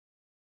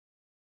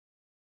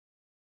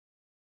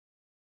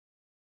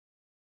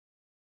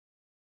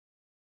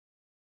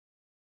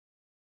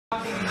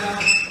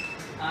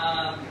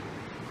about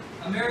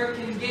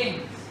American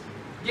games.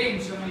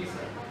 Games, show me.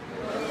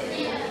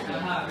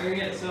 Very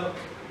good. So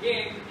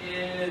game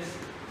is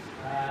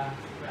right.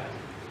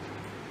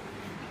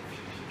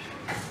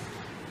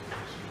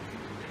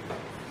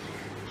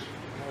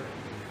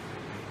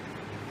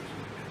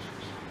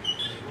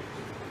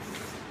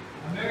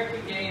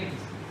 American games.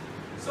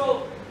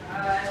 So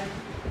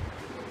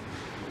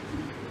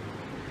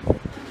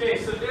okay,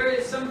 so there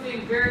is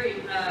something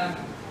very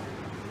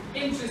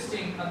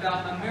interesting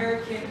about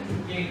American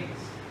games.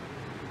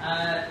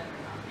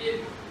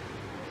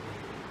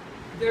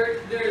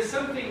 There is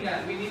something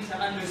that we need to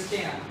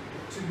understand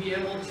to be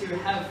able to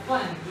have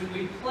fun when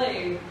we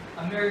play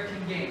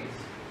American games.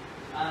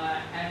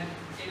 And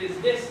it is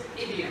this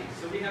idiom.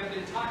 So we have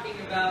been talking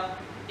about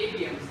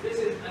idioms. This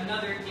is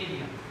another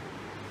idiom.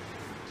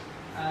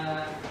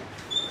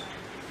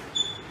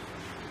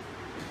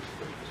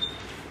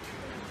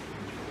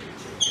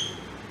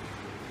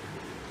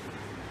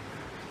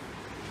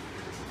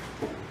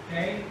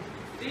 Okay,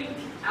 think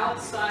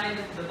outside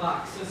the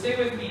box. So say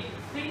with me,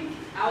 think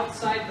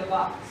outside the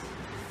box.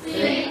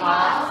 Think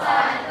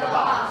outside the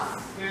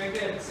box. Very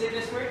good. Say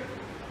this word.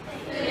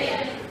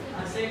 Think.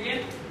 Say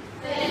again.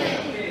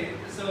 Think. Okay,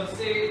 so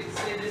say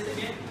this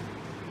again.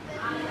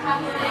 Think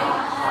outside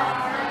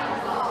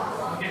the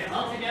box. Okay,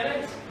 all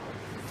together.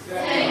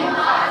 Think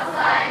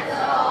outside the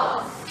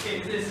box. Okay,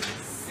 is this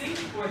think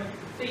or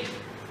think?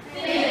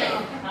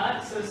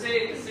 Think. So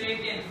say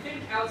again.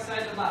 Think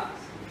outside the box.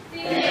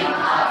 Think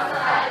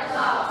outside the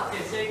box.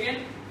 Okay, say again.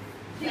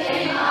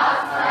 Think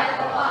outside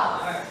the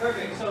box. All right,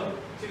 perfect. So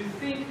to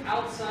think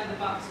outside the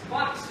box.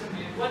 Box to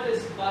me. What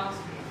does box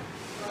mean?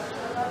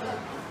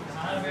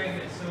 Very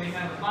good. So we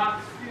have a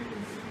box.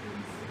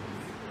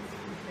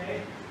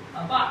 Okay,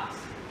 a box.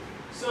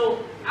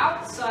 So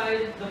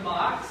outside the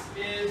box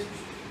is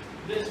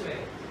this way.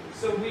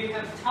 So we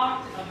have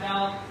talked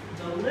about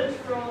the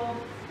literal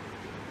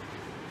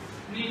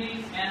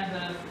meaning and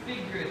the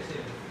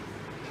figurative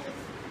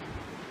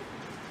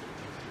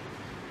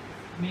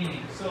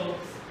meaning. So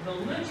the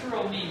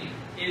literal meaning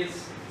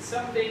is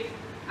something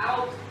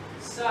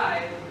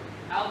outside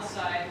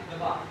the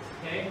box.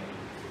 Okay,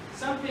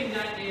 something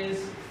that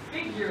is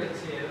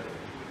figurative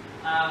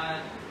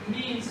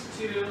means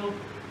to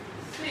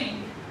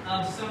think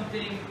of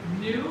something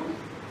new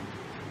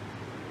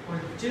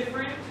or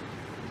different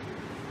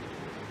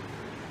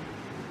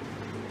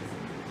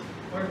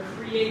or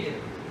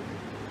creative.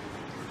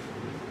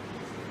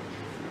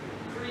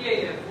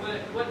 Creative.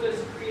 What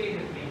does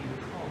creative mean?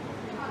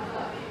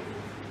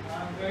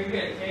 Very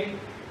good. Okay.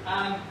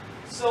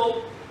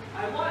 So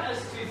I want us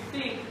to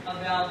think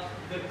about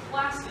the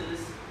classes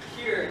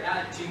here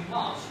at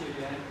Jingmao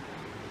Shuyuan.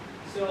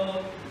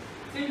 So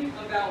think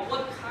about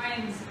what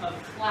kinds of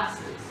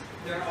classes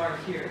there are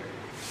here.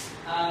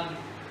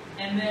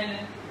 And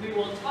then we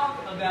will talk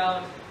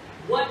about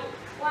what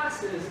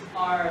classes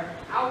are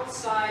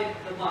outside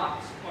the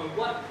box or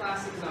what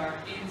classes are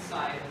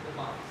inside the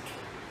box.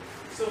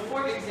 So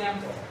for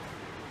example,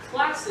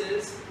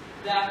 classes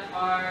that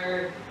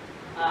are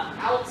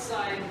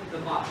outside the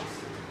box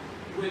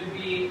would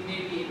be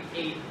maybe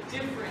a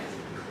different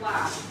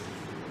class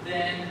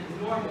than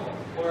normal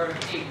or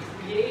a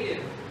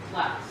creative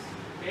class.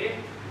 Okay?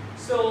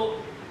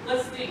 So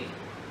let's think.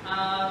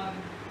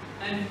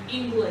 An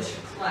English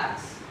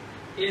class.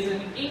 Is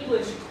an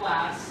English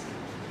class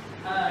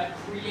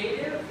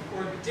creative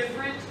or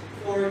different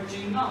for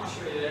Jingmao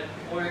Shuyuan,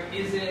 or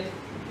is it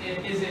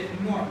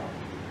normal?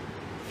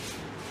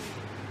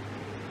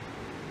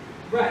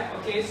 Right,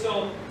 okay,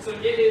 so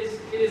it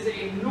is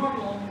a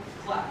normal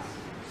class.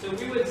 So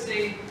we would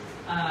say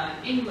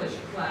English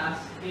class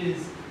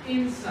is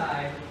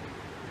inside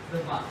the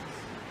box.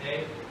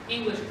 Okay?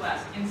 English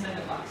class inside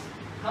the box.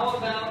 How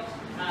about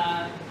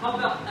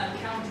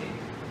accounting?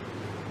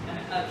 An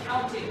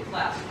accounting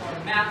class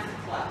or math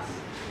class.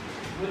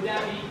 Would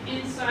that be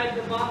inside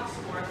the box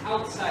or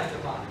outside the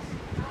box?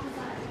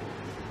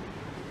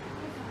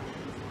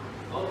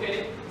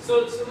 Okay,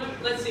 so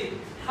let's see.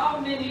 How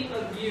many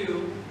of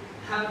you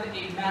have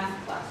a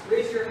math class?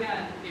 Raise your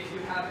hand if you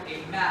have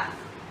a math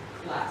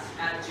class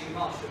at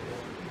Jingmao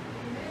Shuyuan.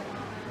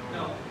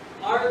 No.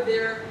 Are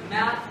there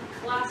math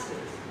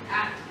classes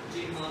at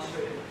Jingmao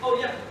Shuyuan? Oh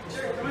yeah,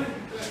 sure, come in.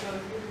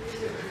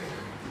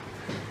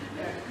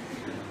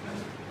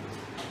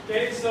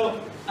 Okay, so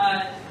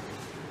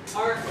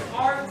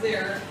are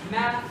there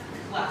math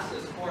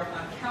classes or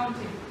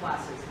accounting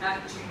classes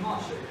at Jingmao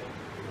Shuyuan?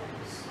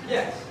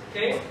 Yes.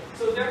 Okay,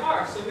 so there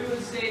are. So we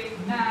would say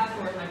math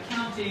or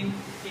accounting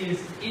is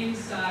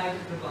inside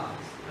the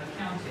box.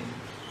 Accounting.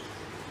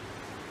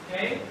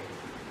 Okay?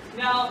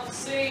 Now,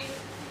 say,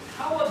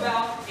 how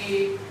about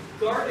a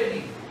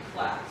gardening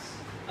class?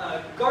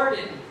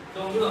 Garden.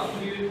 Do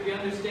you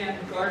understand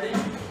garden?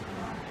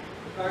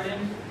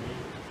 Garden?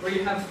 Where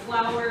you have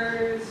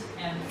flowers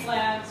and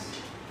plants,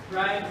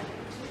 right?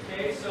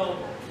 Okay, so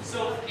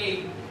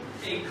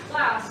a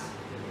class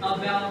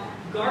about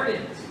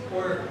gardens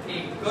or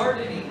a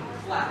gardening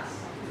class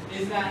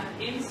Is that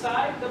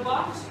inside the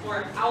box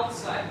or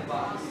outside the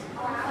box?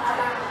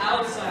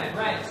 Outside,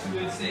 right. So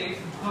we would say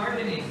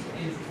gardening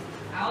is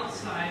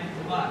outside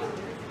the box.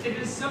 It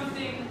is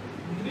something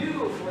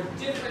new or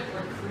different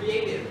or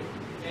creative.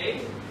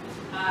 Okay?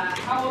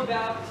 How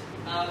about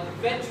a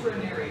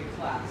veterinary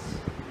class?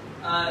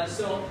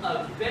 So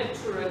a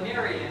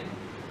veterinarian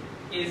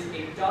is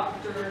a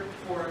doctor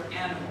for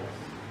animals.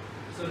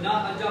 So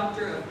not a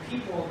doctor of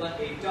people, but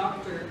a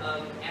doctor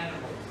of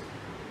animals.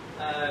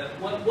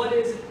 What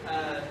is,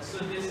 so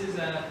this is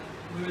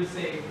we would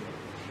say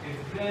a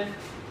veterinarian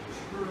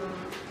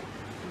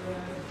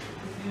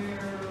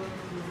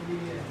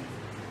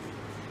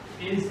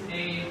is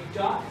a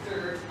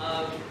doctor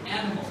of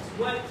animals.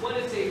 What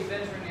is a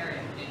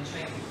veterinarian in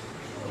Chinese?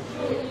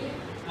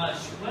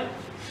 What?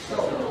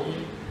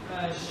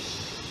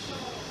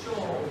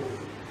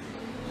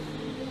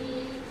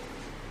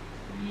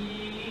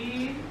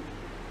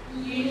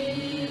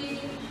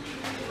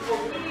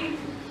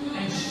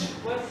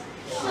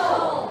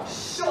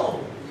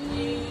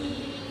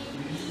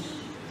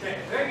 Okay,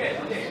 very good.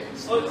 Okay.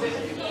 Oh, is it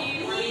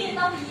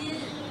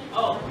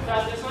Oh, is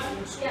that this one?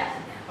 Yeah.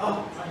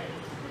 Oh, okay.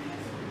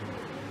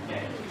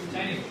 Okay,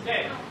 Chinese.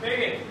 Okay, very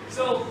good.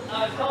 So,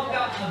 how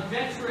about a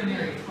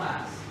veterinary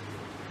class?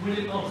 Would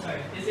it? Oh,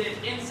 sorry. Is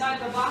it inside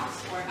the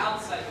box or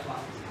outside the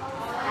box?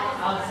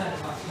 Outside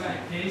the box. Right.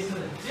 Okay. So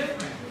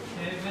different.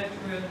 Okay.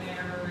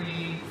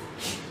 Veterinary.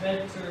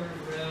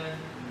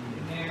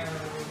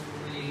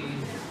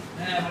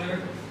 Whatever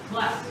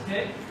class.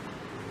 Okay.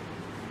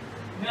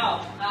 Now,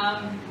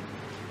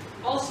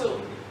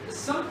 also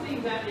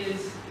something that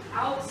is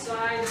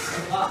outside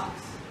the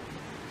box.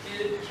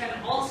 It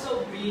can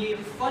also be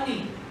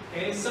funny.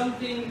 Okay.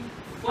 Something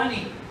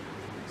funny.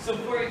 So,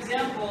 for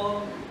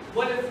example,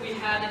 what if we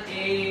had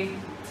a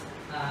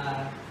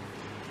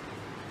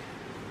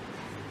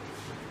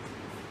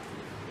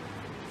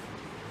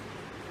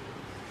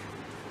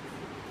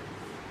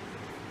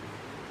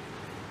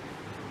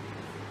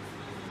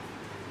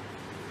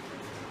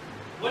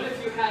what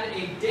if you had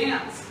a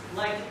dance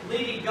like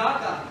Lady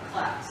Gaga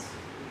class?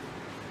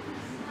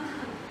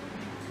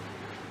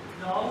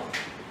 No?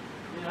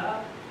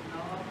 Yeah?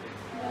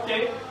 No?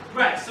 Okay,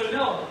 right, so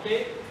no,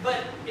 okay?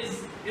 But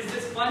is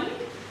this funny?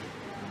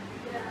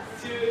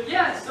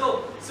 Yeah,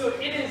 so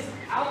it is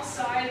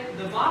outside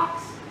the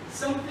box,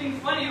 something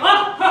funny.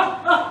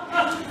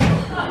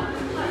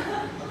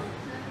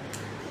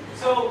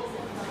 So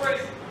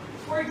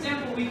for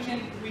example, we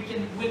can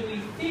when we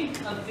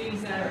think of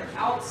things that are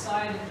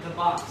outside the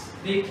box,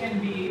 they can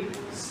be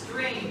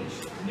strange,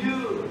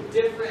 new,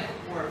 different,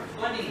 or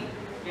funny.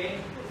 Okay?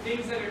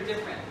 Things that are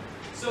different.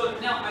 So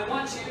now I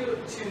want you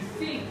to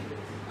think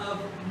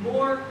of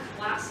more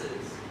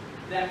classes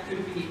that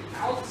could be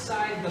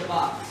outside the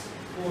box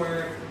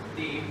for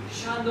the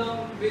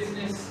Shandong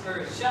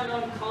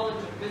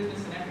College of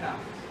Business and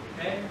Economics.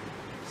 Okay,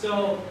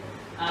 so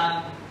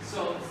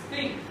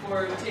take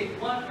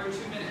 1 or 2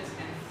 minutes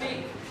and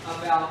think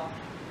about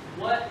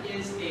what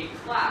is a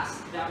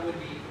class that would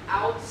be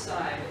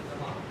outside the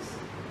box.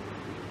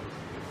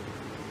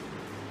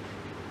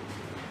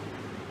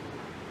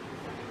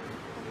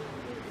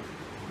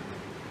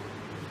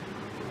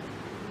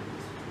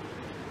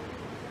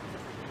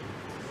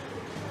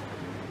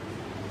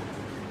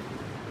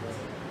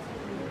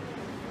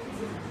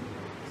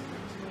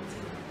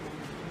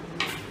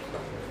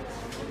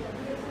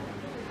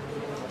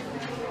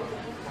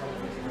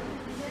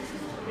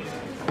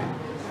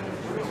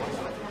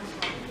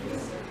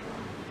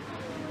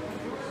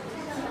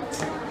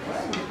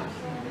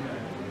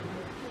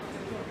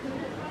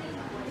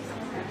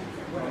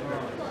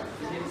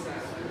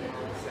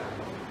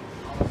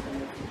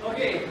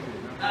 Okay,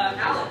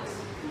 Alex.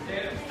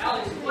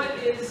 Alex, what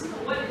is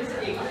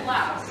a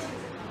class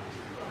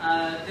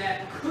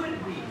that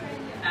could be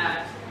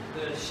at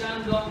the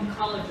Shandong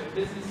College of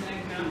Business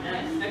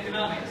and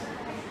Economics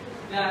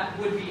that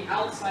would be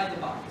outside the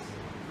box?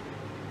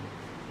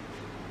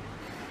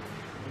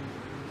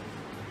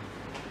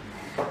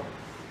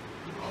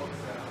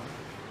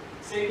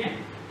 Say again.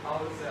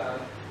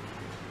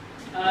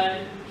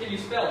 Can you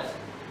spell it?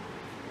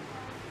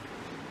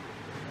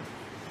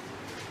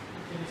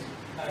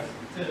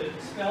 To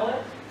spell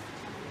it?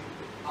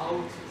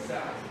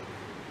 Outside.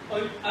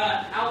 Oh,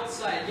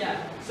 outside,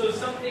 yeah.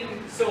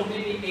 So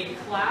maybe a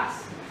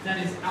class that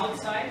is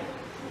outside,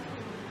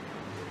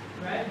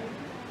 right?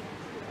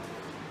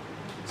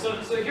 So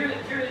here's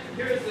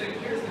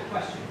the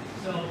question.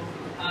 So,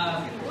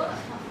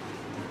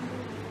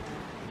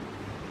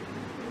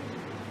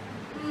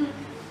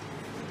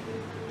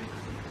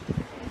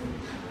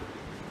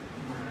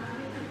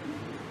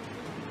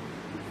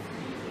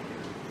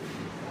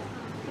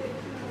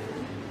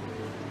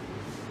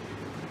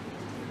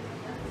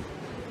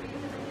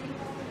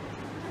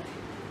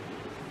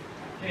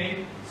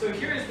 okay, so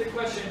here is the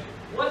question,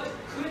 what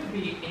could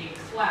be a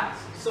class?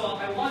 So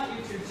I want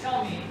you to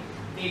tell me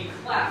a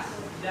class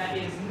that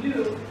is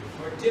new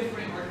or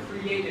different or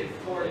created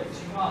for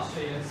Jingao,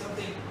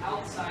 something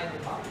outside the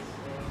box.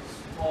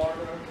 Smaller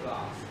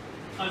class.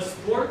 A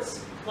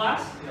sports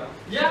class?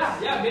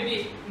 Yeah,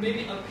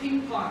 maybe a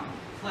ping pong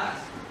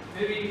class.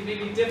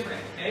 Maybe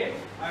different, okay?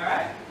 All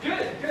right?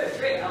 Good,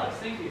 great, Alex,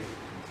 thank you.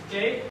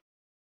 Okay?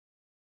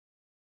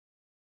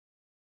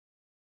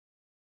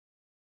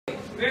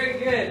 Very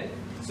good.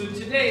 So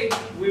today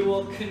we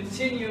will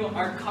continue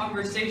our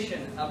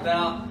conversation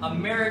about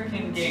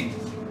American games.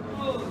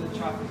 Oh, the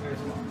chalk is very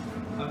small.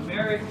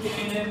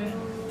 American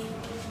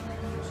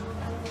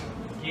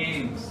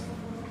games.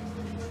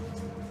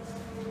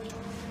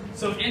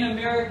 So in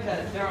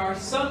America, there are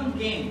some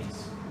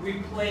games we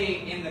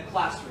play in the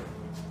classroom.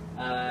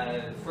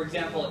 For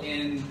example,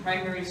 in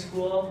primary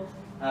school,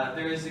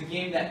 there is a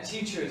game that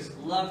teachers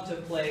love to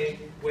play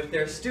with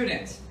their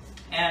students.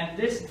 And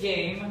this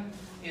game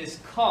is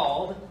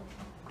called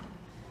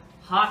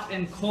Hot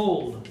and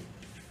Cold.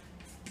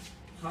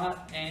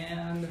 Hot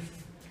and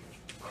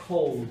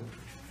Cold.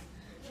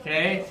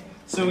 Okay?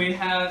 So we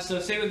have, so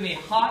say with me,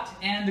 hot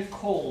and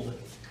cold.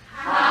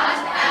 Hot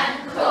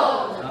and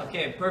cold.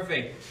 Okay,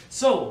 perfect.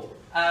 So,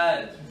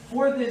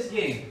 for this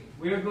game,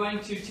 we are going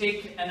to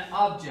take an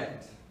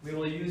object. We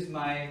will use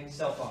my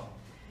cell phone.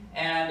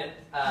 And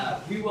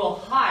we will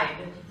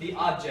hide the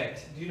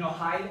object. Do you know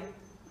hide?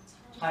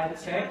 Hide,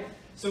 okay?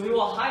 So we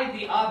will hide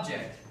the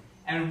object.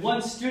 And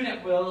one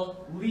student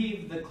will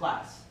leave the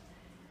class.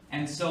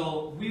 And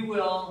so we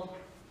will,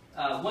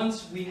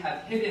 once we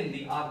have hidden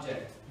the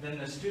object, then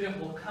the student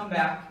will come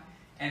back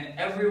and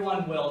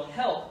everyone will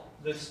help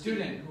the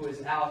student who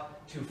is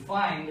out to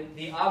find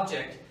the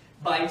object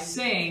by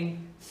saying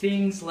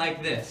things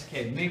like this.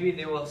 Okay, maybe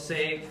they will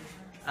say,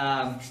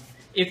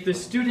 if the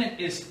student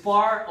is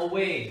far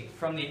away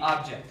from the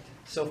object.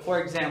 So for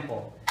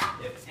example,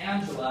 if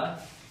Angela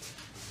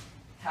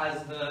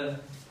has the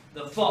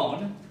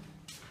phone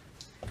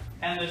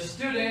and the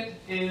student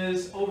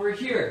is over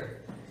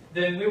here,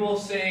 then we will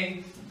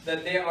say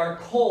that they are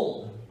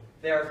cold.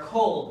 They are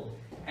cold.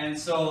 And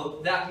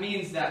so that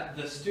means that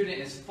the student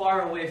is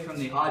far away from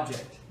the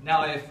object.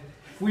 Now if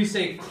we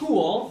say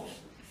cool,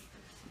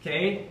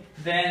 okay,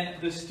 then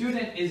the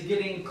student is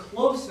getting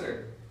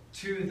closer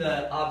to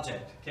the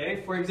object.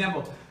 Okay, for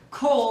example,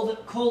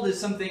 cold is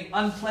something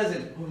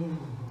unpleasant. Ooh,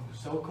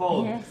 so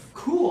cold. Yes.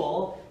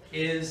 Cool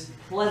is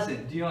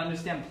pleasant. Do you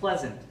understand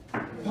pleasant?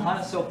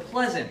 Yes. So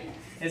pleasant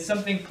is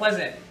something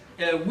pleasant.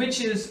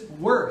 Which is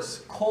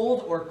worse,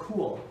 cold or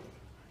cool?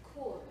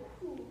 Cold.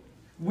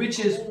 Which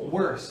is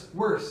worse?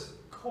 Worse.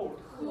 Cold.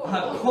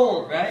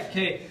 Cold, right?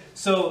 Okay.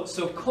 So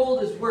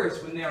cold is worse.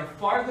 When they are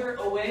farther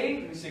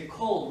away, we say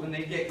cold. When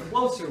they get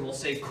closer, we'll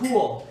say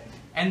cool.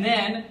 And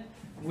then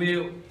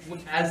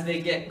as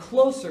they get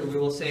closer, we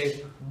will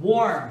say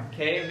warm.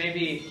 Okay.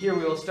 Maybe here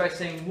we will start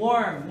saying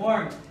warm,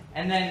 warm.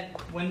 And then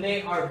when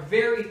they are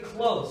very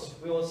close,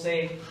 we will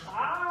say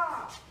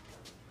hot,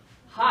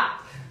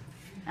 hot.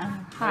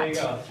 Hot. There you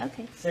go.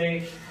 Okay.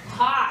 Say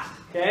hot,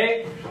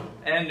 okay?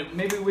 And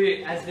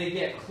maybe as they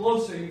get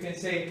closer, you can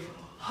say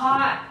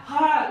hot,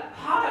 hot,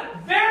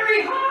 hot,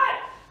 very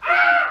hot.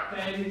 Ah!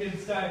 And you can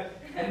start,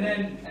 and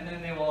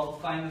then they will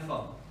find the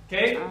phone,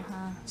 okay?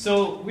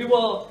 So we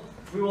will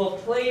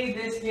play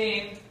this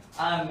game,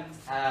 and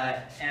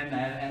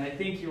I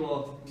think you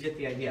will get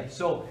the idea.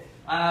 So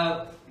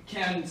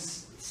can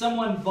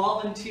someone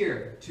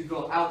volunteer to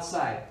go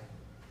outside?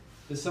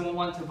 Does someone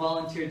want to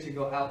volunteer to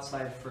go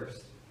outside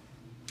first?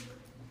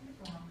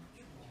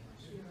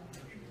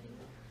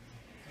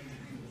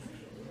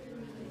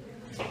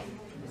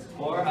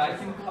 Or I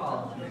can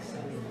call.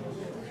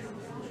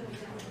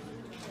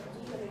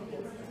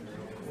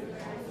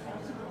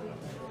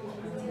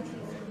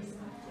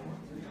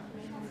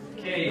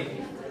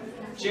 Okay,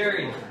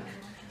 Jerry,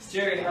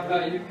 how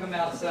about you come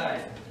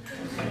outside?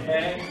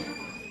 Okay,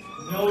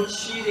 no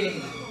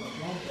cheating.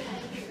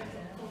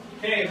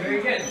 Okay,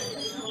 very good.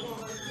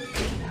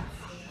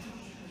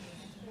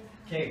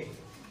 Okay,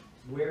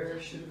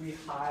 where should we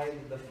hide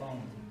the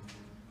phone?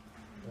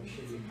 Where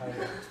should we hide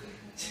it?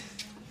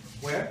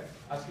 Where?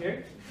 Up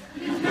here?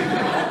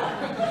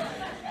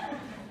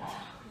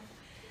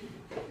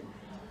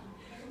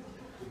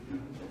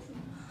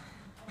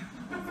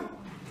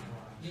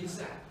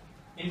 Inside.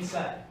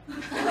 Inside.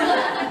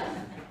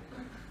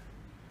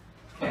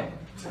 Okay.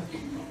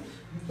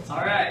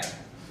 All right.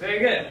 Very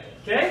good.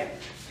 Okay?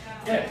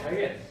 Good. Very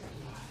good.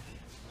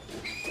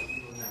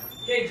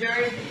 Okay,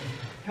 Jerry.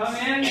 Come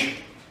in.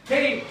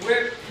 Hey,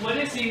 what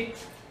is he?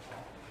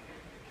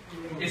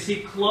 Is he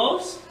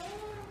close?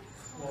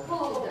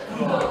 Cold.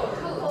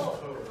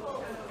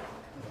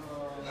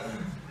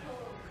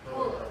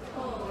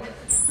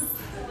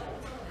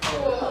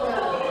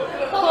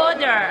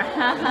 Colder.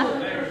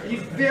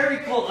 He's very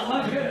cold.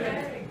 Good.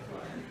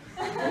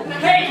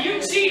 Hey, you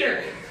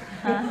cheater!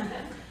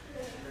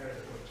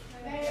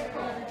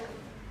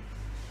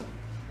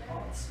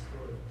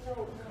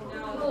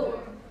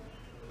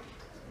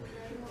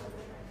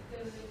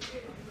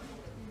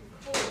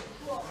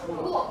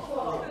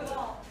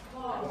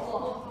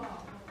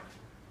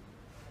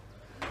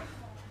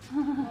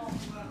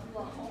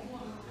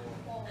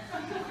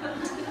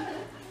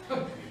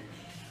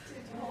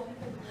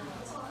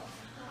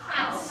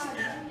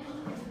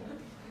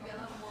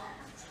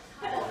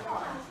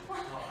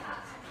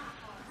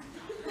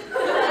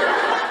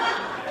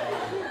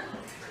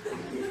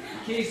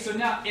 so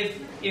now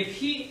if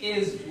he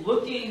is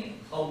looking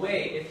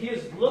away, if he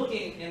is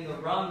looking in the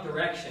wrong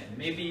direction,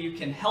 maybe you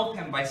can help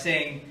him by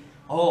saying,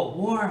 oh,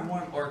 warm,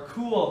 warm, or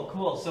cool,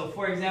 cool. So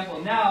for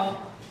example, now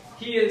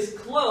he is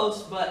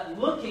close but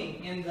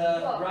looking in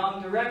the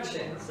wrong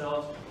direction.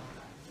 So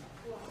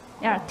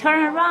Yeah,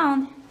 turn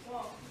around.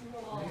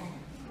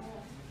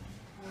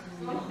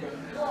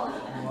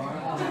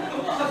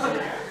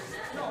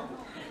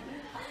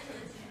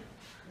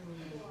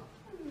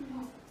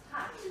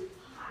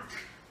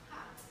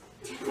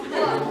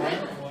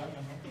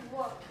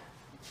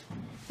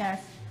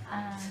 Yes.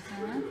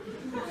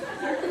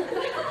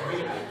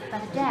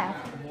 But that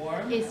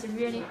is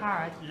really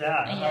hard.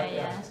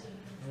 Yeah.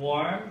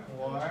 warm,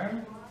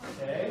 warm,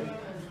 okay,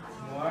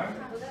 warm.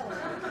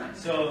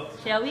 So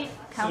Can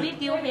we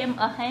give him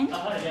a hand?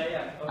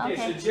 yeah. Okay,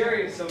 Okay. so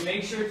Jerry, so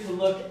make sure to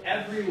look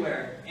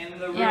everywhere in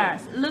the room.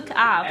 Yes, look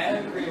up.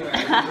 Everywhere.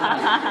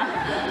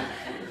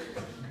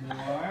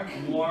 warm,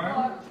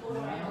 warm.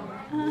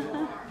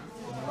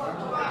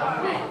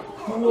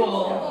 Cool,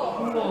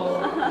 cool.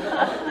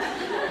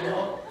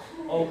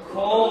 Oh,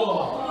 cold.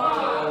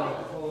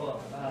 Oh,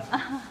 cool.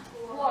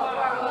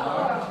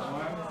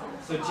 Warm.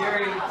 So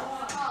Jerry,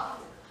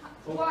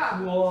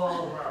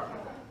 cool.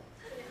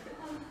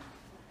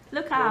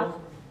 Look up.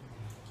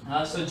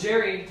 So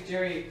Jerry,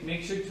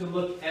 make sure to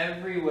look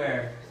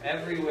everywhere.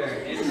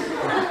 It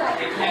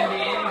can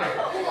be anywhere.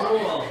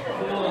 Cool.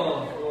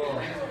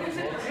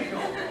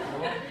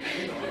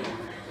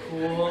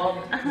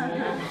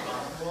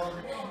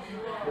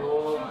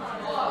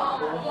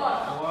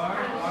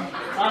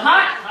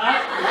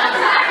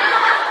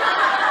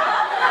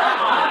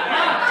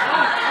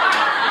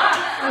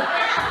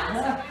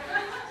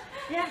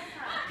 Yeah.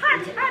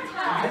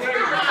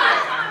 Hot.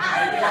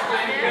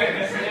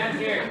 Stand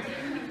here.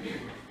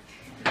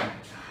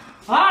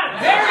 Hot,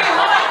 very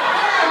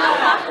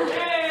hot.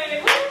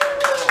 Yay!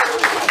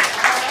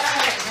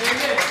 Very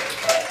good.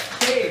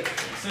 Okay,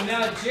 so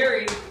now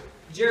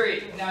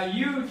Jerry, now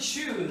you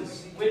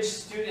choose which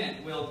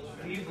student will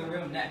leave the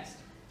room next.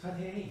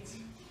 28.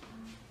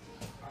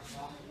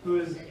 Who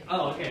is?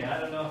 Oh, okay. I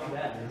don't know who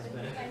that is,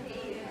 but.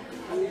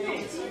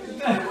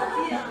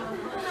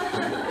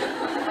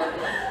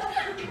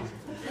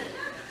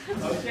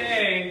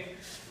 Okay.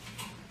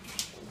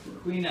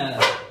 Queena.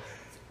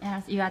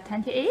 Yes, you are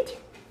 28?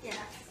 Yes.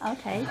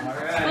 Okay. All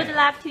right. Good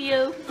luck to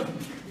you.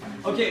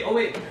 Okay. Oh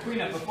wait,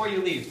 Queena. Before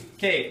you leave.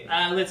 Okay.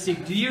 Let's see.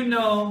 Do you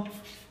know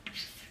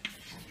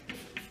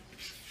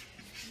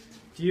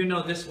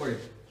this word?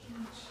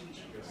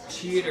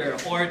 Cheater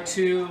or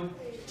to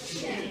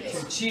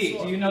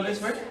cheat. Do you know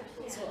this word?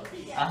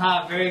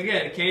 Very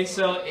good. Okay,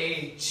 so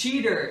a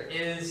cheater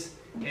is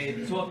a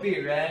作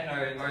弊, right?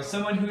 Or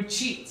someone who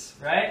cheats,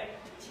 right?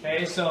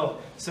 Okay, so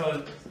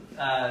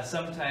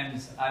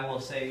sometimes I will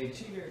say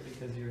cheater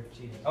because you're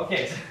cheating.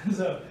 Okay,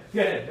 so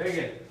good, very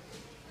good.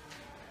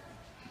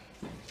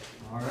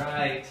 All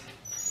right.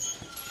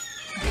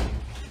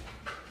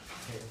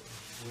 Okay,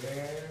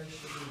 where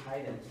should we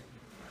hide it?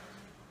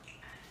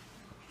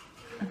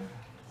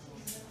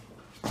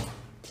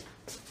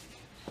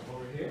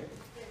 Over here?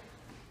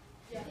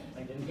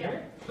 Like in here?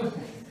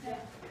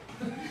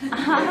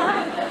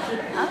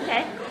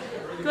 Okay.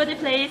 Good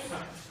place.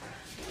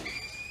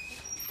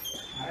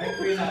 All right,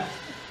 Queena.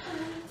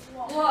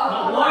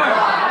 Wow. Warm.